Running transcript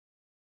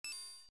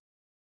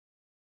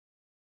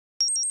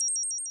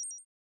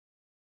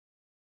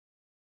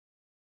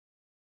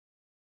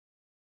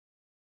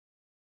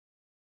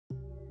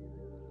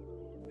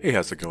Hey,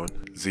 how's it going?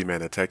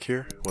 ZmanTheTech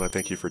here. I want to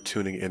thank you for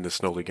tuning in to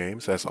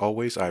SnoleyGames. As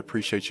always, I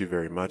appreciate you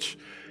very much.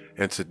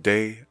 And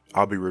today,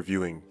 I'll be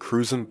reviewing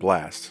Cruis'n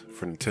Blast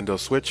for Nintendo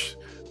Switch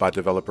by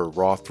developer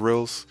Raw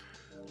Thrills,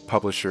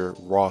 publisher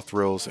Raw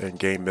Thrills and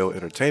Game Mill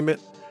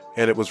Entertainment,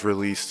 and it was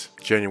released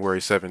January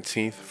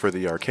 17th for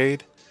the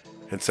arcade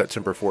and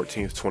September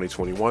 14th,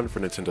 2021 for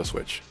Nintendo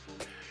Switch.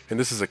 And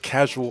this is a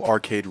casual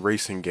arcade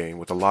racing game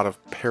with a lot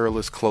of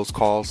perilous close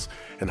calls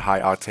and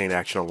high-octane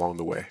action along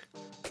the way.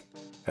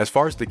 As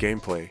far as the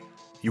gameplay,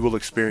 you will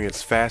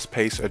experience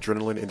fast-paced,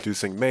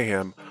 adrenaline-inducing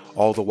mayhem,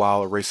 all the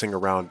while racing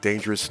around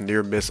dangerous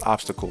near-miss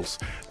obstacles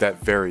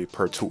that vary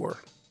per tour.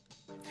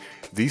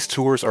 These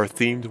tours are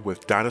themed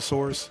with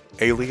dinosaurs,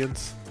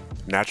 aliens,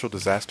 natural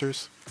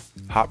disasters,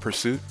 hot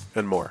pursuit,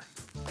 and more.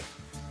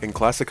 In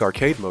classic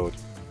arcade mode,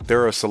 there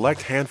are a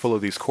select handful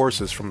of these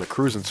courses from the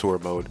Cruis'n Tour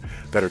mode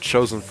that are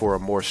chosen for a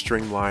more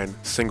streamlined,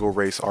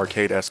 single-race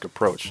arcade-esque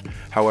approach,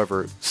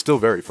 however, still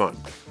very fun.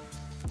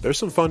 There's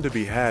some fun to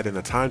be had in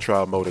a time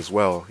trial mode as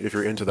well if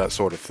you're into that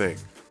sort of thing.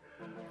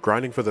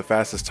 Grinding for the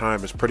fastest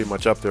time is pretty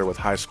much up there with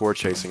high score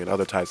chasing and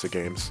other types of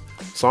games,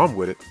 so I'm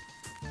with it.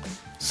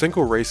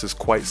 Single race is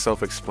quite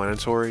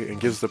self-explanatory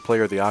and gives the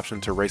player the option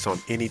to race on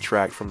any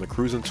track from the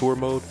Cruis'n Tour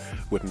mode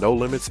with no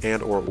limits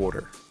and or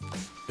order.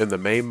 In the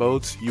main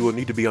modes, you will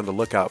need to be on the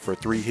lookout for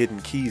 3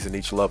 hidden keys in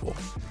each level,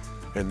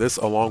 and this,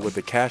 along with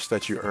the cash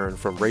that you earn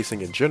from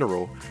racing in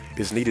general,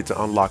 is needed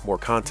to unlock more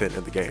content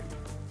in the game.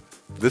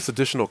 This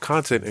additional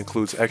content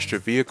includes extra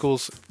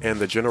vehicles and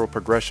the general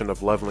progression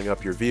of leveling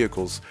up your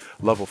vehicles,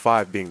 level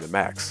 5 being the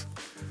max.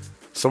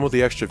 Some of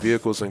the extra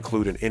vehicles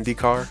include an Indy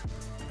car,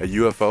 a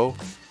UFO,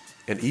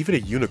 and even a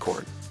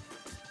unicorn.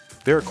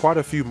 There are quite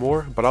a few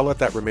more, but I'll let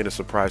that remain a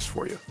surprise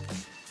for you.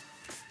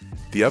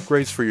 The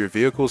upgrades for your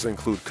vehicles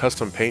include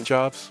custom paint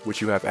jobs,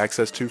 which you have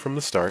access to from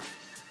the start,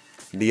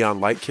 neon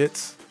light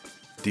kits,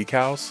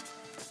 decals,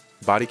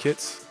 body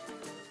kits,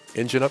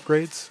 engine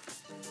upgrades,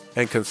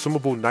 and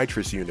consumable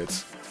nitrous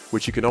units,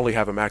 which you can only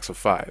have a max of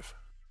 5.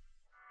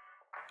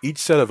 Each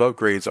set of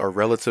upgrades are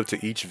relative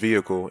to each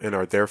vehicle and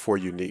are therefore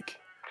unique.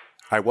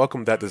 I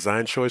welcome that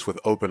design choice with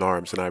open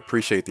arms and I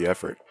appreciate the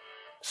effort.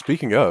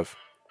 Speaking of,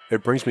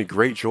 it brings me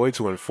great joy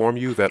to inform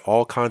you that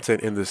all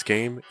content in this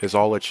game is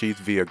all achieved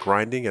via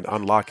grinding and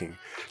unlocking,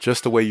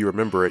 just the way you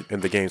remember it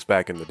in the games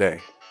back in the day.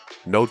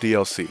 No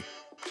DLC.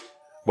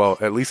 Well,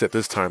 at least at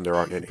this time there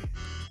aren't any.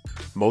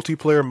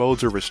 Multiplayer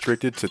modes are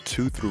restricted to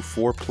 2 through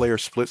 4 player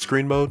split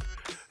screen mode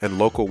and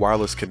local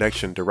wireless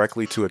connection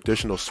directly to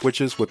additional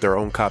switches with their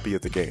own copy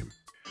of the game.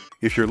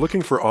 If you're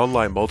looking for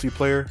online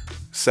multiplayer,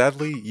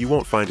 sadly you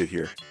won't find it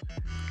here.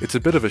 It's a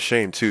bit of a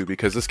shame too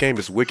because this game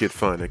is wicked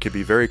fun and can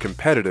be very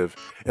competitive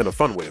in a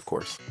fun way, of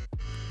course.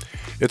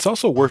 It's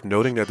also worth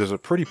noting that there's a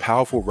pretty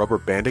powerful rubber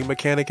banding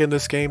mechanic in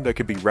this game that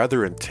can be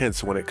rather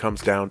intense when it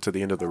comes down to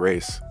the end of the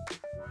race.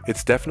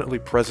 It's definitely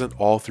present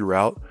all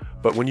throughout,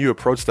 but when you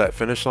approach that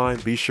finish line,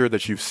 be sure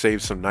that you've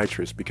saved some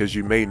nitrous because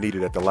you may need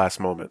it at the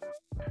last moment.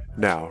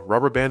 Now,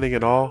 rubber banding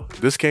and all,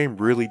 this game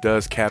really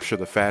does capture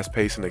the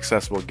fast-paced and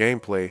accessible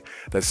gameplay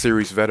that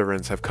series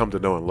veterans have come to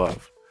know and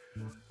love.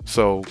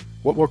 So,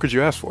 what more could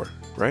you ask for,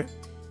 right?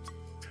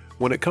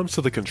 When it comes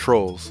to the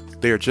controls,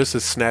 they are just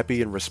as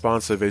snappy and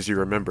responsive as you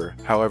remember.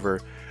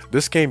 However,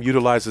 this game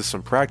utilizes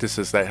some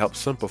practices that help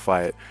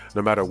simplify it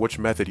no matter which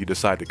method you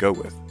decide to go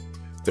with.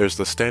 There's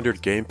the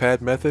standard gamepad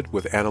method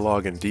with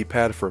analog and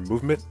D-pad for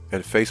movement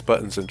and face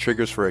buttons and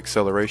triggers for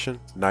acceleration,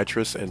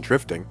 nitrous, and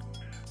drifting.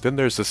 Then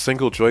there's the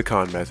single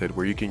Joy-Con method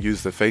where you can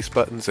use the face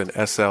buttons in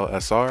SL,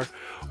 SR,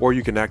 or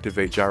you can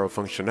activate gyro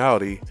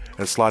functionality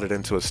and slot it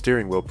into a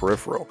steering wheel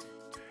peripheral.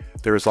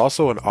 There is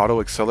also an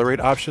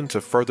auto-accelerate option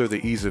to further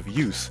the ease of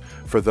use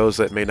for those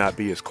that may not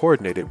be as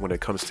coordinated when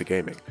it comes to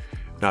gaming.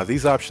 Now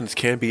these options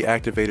can be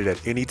activated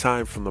at any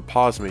time from the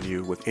pause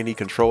menu with any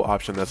control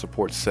option that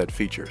supports said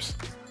features.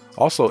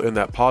 Also in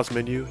that pause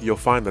menu, you'll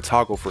find the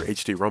toggle for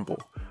HD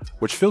Rumble,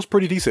 which feels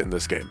pretty decent in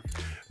this game.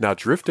 Now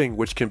drifting,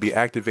 which can be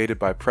activated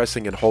by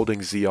pressing and holding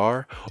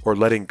ZR or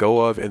letting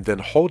go of and then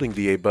holding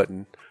the A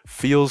button,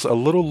 feels a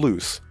little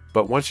loose,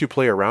 but once you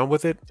play around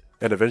with it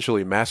and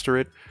eventually master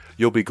it,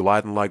 you'll be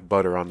gliding like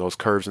butter on those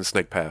curves and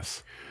snake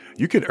paths.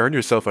 You can earn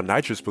yourself a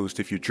nitrous boost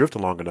if you drift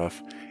long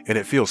enough, and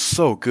it feels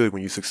so good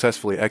when you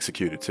successfully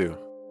execute it too.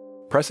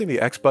 Pressing the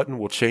X button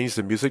will change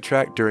the music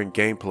track during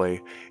gameplay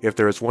if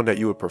there is one that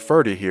you would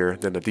prefer to hear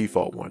than the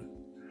default one.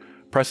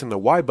 Pressing the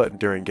Y button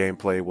during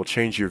gameplay will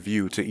change your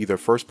view to either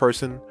first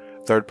person,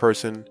 third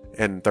person,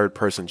 and third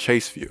person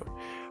chase view.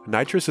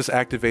 Nitrous is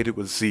activated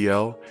with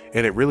ZL,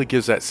 and it really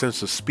gives that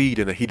sense of speed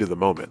in the heat of the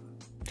moment.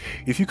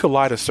 If you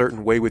collide a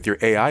certain way with your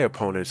AI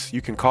opponents,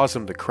 you can cause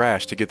them to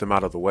crash to get them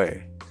out of the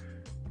way.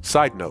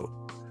 Side note,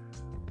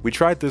 we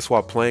tried this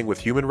while playing with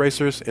human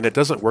racers and it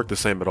doesn't work the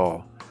same at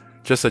all.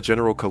 Just a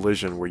general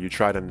collision where you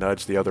try to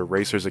nudge the other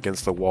racers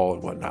against the wall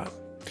and whatnot.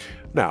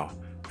 Now,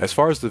 as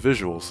far as the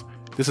visuals,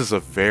 this is a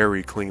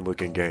very clean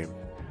looking game.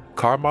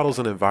 Car models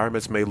and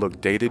environments may look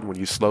dated when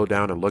you slow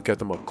down and look at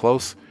them up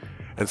close,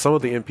 and some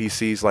of the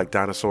NPCs like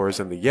dinosaurs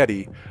and the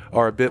Yeti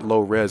are a bit low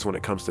res when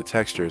it comes to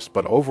textures,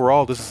 but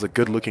overall this is a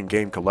good looking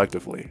game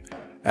collectively.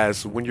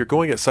 As when you're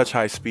going at such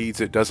high speeds,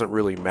 it doesn't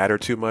really matter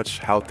too much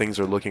how things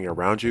are looking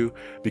around you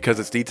because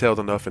it's detailed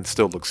enough and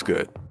still looks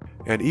good.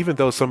 And even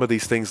though some of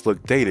these things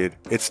look dated,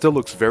 it still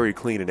looks very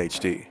clean in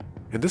HD.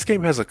 And this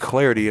game has a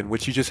clarity in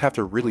which you just have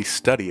to really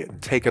study it and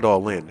take it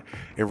all in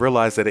and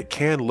realize that it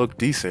can look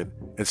decent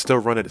and still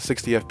run at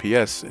 60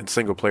 FPS in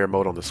single player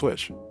mode on the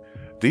Switch.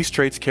 These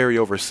traits carry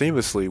over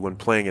seamlessly when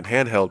playing in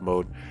handheld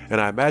mode, and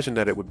I imagine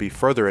that it would be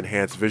further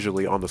enhanced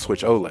visually on the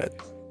Switch OLED.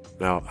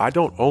 Now, I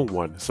don't own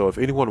one, so if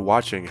anyone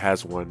watching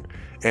has one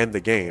and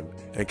the game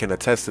and can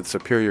attest its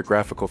superior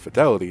graphical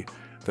fidelity,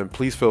 then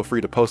please feel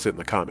free to post it in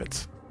the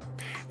comments.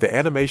 The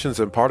animations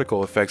and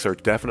particle effects are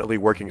definitely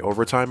working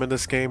overtime in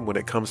this game when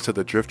it comes to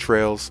the drift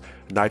trails,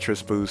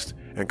 nitrous boost,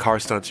 and car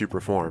stunts you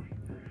perform.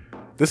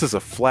 This is a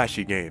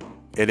flashy game,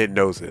 and it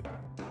knows it.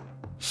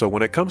 So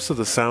when it comes to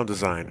the sound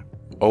design,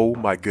 oh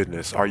my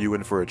goodness, are you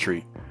in for a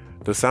treat.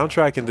 The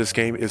soundtrack in this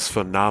game is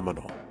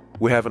phenomenal.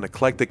 We have an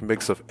eclectic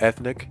mix of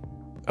ethnic,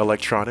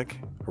 electronic,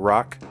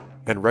 rock,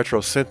 and retro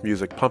synth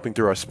music pumping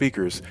through our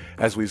speakers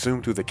as we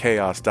zoom through the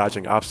chaos,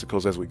 dodging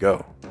obstacles as we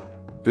go.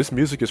 This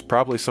music is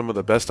probably some of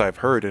the best I've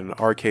heard in an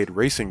arcade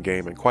racing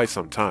game in quite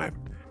some time,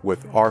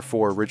 with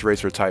R4 Ridge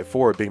Racer Type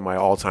 4 being my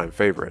all-time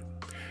favorite.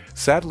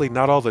 Sadly,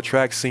 not all the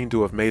tracks seem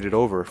to have made it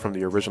over from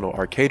the original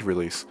arcade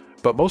release,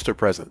 but most are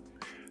present.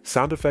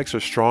 Sound effects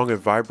are strong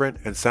and vibrant,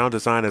 and sound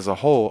design as a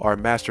whole are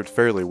mastered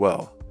fairly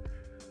well.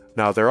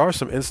 Now, there are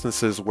some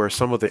instances where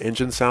some of the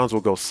engine sounds will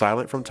go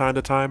silent from time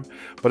to time,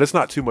 but it's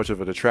not too much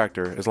of a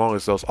detractor as long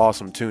as those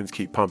awesome tunes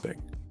keep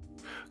pumping.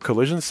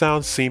 Collision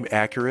sounds seem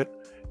accurate,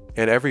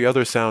 and every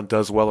other sound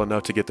does well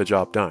enough to get the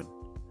job done.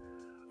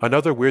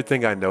 Another weird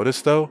thing I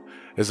noticed though,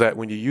 is that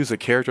when you use a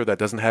character that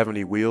doesn't have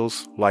any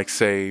wheels, like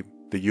say,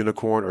 the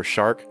unicorn or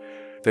shark,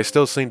 they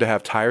still seem to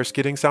have tire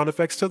skidding sound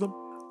effects to them.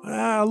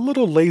 A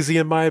little lazy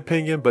in my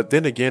opinion, but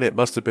then again it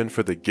must have been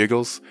for the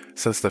giggles,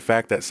 since the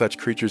fact that such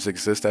creatures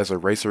exist as a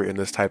racer in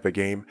this type of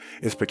game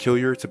is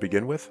peculiar to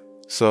begin with.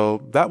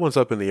 So that one's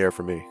up in the air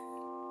for me.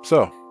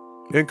 So,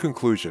 in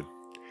conclusion,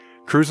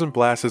 Cruis'n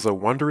Blast is a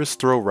wondrous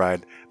thrill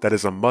ride that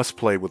is a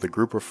must-play with a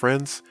group of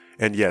friends,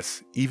 and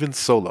yes, even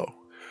solo.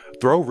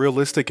 Throw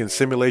realistic and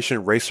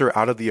simulation racer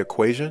out of the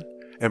equation,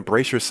 and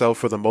brace yourself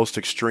for the most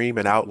extreme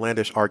and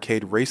outlandish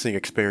arcade racing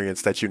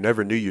experience that you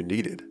never knew you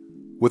needed.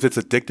 With its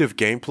addictive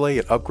gameplay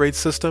and upgrade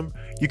system,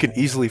 you can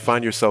easily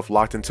find yourself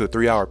locked into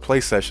 3-hour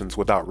play sessions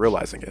without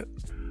realizing it.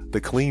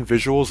 The clean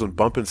visuals and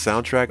bumpin'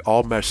 soundtrack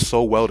all mesh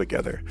so well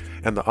together,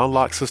 and the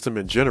unlock system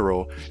in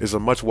general is a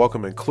much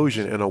welcome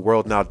inclusion in a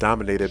world now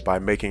dominated by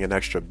making an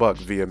extra buck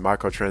via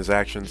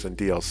microtransactions and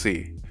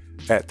DLC.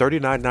 At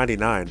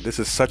 $39.99, this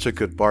is such a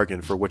good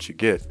bargain for what you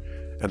get,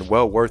 and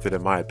well worth it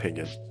in my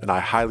opinion, and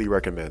I highly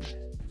recommend.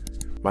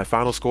 My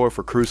final score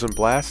for Cruis'n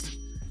Blast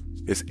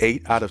is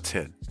 8 out of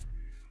 10.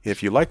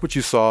 If you like what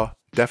you saw,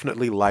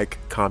 definitely like,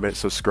 comment,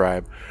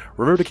 subscribe.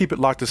 Remember to keep it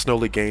locked to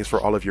SnoleyGames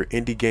for all of your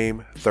indie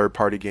game,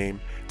 third-party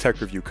game, tech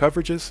review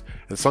coverages,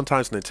 and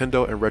sometimes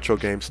Nintendo and retro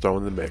games thrown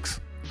in the mix.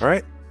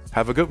 Alright,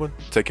 have a good one.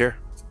 Take care.